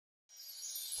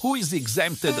Who is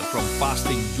exempted from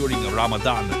fasting during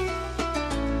Ramadan?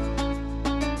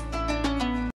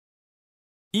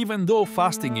 Even though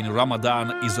fasting in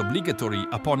Ramadan is obligatory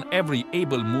upon every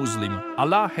able Muslim,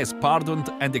 Allah has pardoned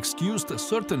and excused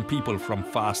certain people from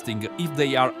fasting if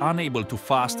they are unable to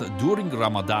fast during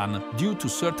Ramadan due to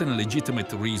certain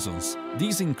legitimate reasons.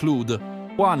 These include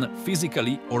 1.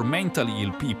 Physically or mentally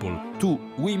ill people. 2.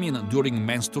 Women during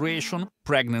menstruation,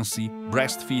 pregnancy,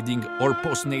 breastfeeding or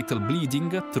postnatal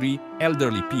bleeding. 3.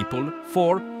 Elderly people.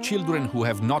 4. Children who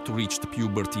have not reached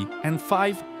puberty. And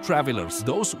 5. Travelers.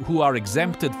 Those who are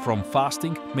exempted from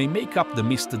fasting may make up the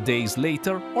missed days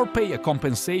later or pay a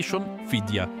compensation,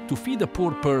 fidya, to feed a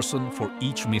poor person for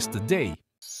each missed day.